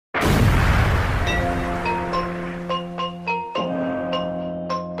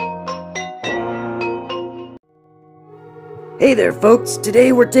Hey there folks,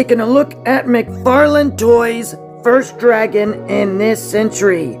 today we're taking a look at Mcfarlane Toys' first dragon in this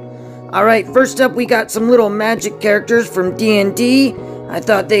century. Alright, first up we got some little magic characters from D&D. I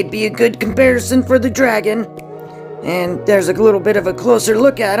thought they'd be a good comparison for the dragon. And there's a little bit of a closer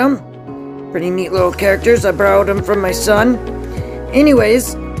look at them. Pretty neat little characters, I borrowed them from my son.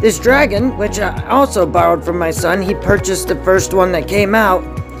 Anyways, this dragon, which I also borrowed from my son, he purchased the first one that came out.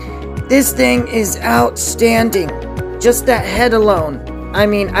 This thing is outstanding. Just that head alone. I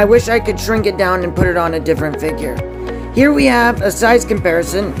mean, I wish I could shrink it down and put it on a different figure. Here we have a size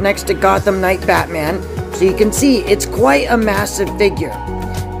comparison next to Gotham Knight Batman. So you can see it's quite a massive figure.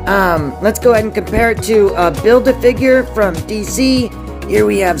 Let's go ahead and compare it to a Build-A-Figure from DC. Here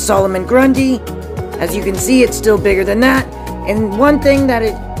we have Solomon Grundy. As you can see, it's still bigger than that. And one thing that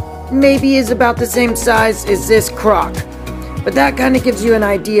it maybe is about the same size is this Croc. But that kind of gives you an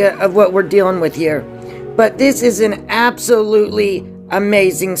idea of what we're dealing with here. But this is an absolutely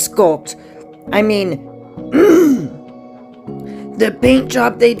amazing sculpt. I mean, the paint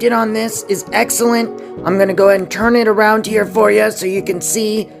job they did on this is excellent. I'm going to go ahead and turn it around here for you so you can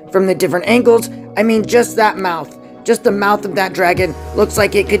see from the different angles. I mean, just that mouth. Just the mouth of that dragon looks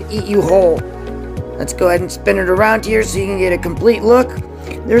like it could eat you whole. Let's go ahead and spin it around here so you can get a complete look.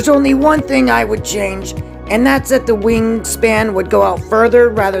 There's only one thing I would change, and that's that the wingspan would go out further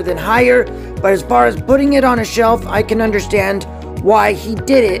rather than higher. But as far as putting it on a shelf, I can understand why he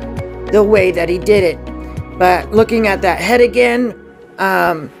did it the way that he did it. But looking at that head again,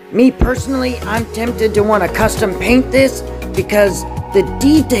 me personally, I'm tempted to want to custom paint this because the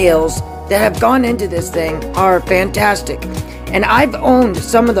details that have gone into this thing are fantastic. And I've owned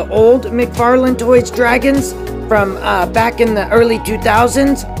some of the old Mcfarlane Toys dragons from back in the early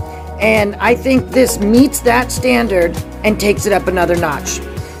 2000s. And I think this meets that standard and takes it up another notch.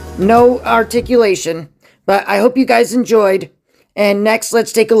 No articulation, but I hope you guys enjoyed. And next,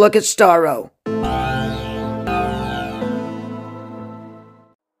 let's take a look at Starro.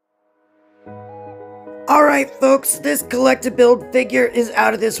 Alright folks, this collect-to-build figure is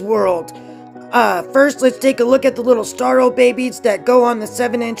out of this world. First, let's take a look at the little Starro babies that go on the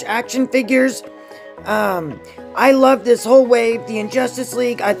 7-inch action figures. I love this whole wave, the Injustice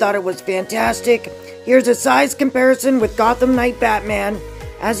League. I thought it was fantastic. Here's a size comparison with Gotham Knight Batman.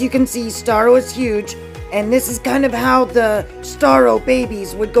 As you can see, Starro is huge, and this is kind of how the Starro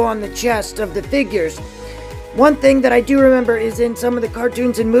babies would go on the chest of the figures. One thing that I do remember is in some of the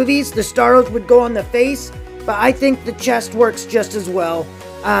cartoons and movies, the Starros would go on the face, but I think the chest works just as well.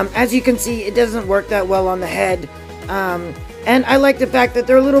 As you can see, it doesn't work that well on the head. And I like the fact that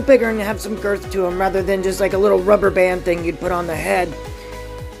they're a little bigger and have some girth to them rather than just like a little rubber band thing you'd put on the head.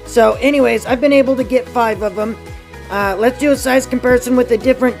 So anyways, I've been able to get 5 of them. Let's do a size comparison with a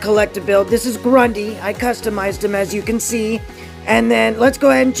different collect-to-build. This is Grundy. I customized him, as you can see. And then let's go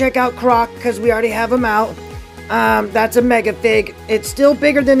ahead and check out Croc because we already have him out. That's a Mega Fig. It's still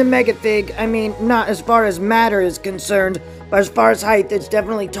bigger than the Mega Fig. I mean, not as far as matter is concerned, but as far as height, it's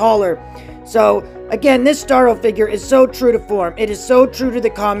definitely taller. So, again, this Starro figure is so true to form. It is so true to the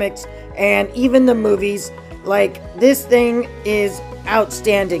comics and even the movies. Like, this thing is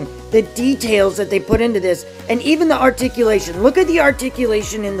outstanding. The details that they put into this, and even the articulation. Look at the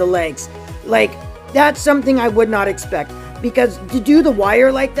articulation in the legs. Like, that's something I would not expect. Because to do the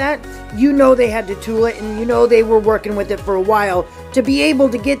wire like that, you know they had to tool it, and you know they were working with it for a while to be able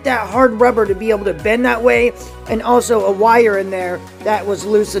to get that hard rubber to be able to bend that way, and also a wire in there that was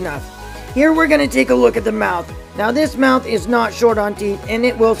loose enough. Here we're going to take a look at the mouth. Now this mouth is not short on teeth, and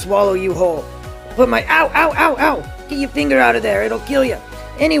it will swallow you whole. Put my, ow, ow, ow, ow, get your finger out of there, it'll kill you.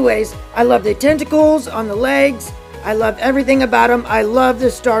 Anyways, I love the tentacles on the legs. I love everything about them. I love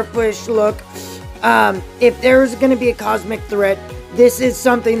the starfish look. If there's going to be a cosmic threat, this is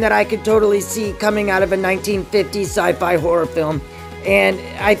something that I could totally see coming out of a 1950s sci-fi horror film. And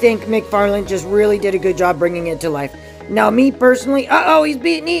I think Mcfarlane just really did a good job bringing it to life. Now, me personally, uh-oh, he's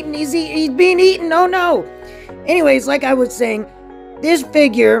being eaten. He's being eaten. Oh, no. Anyways, like I was saying, this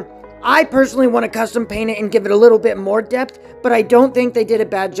figure, I personally want to custom paint it and give it a little bit more depth, but I don't think they did a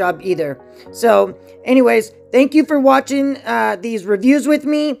bad job either. So, anyways, thank you for watching these reviews with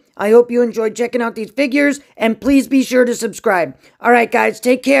me. I hope you enjoyed checking out these figures, and please be sure to subscribe. Alright guys,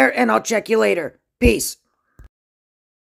 take care, and I'll check you later. Peace.